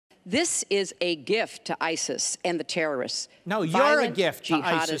This is a gift to ISIS and the terrorists. No, you're a gift to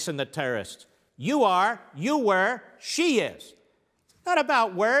ISIS and the terrorists. You are, you were, she is. Not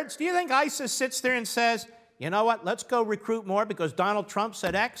about words. Do you think ISIS sits there and says, you know what, let's go recruit more because Donald Trump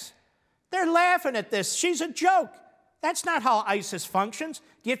said X? They're laughing at this. She's a joke. That's not how ISIS functions.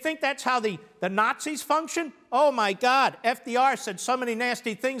 Do you think that's how the Nazis function? Oh, my God, FDR said so many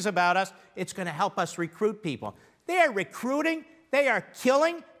nasty things about us, it's going to help us recruit people. They are recruiting, they are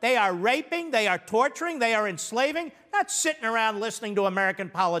killing, they are raping, they are torturing, they are enslaving, not sitting around listening to American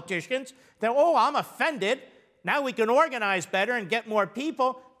politicians. They're, oh, I'm offended. Now we can organize better and get more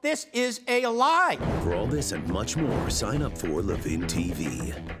people. This is a lie. For all this and much more, sign up for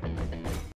LevinTV.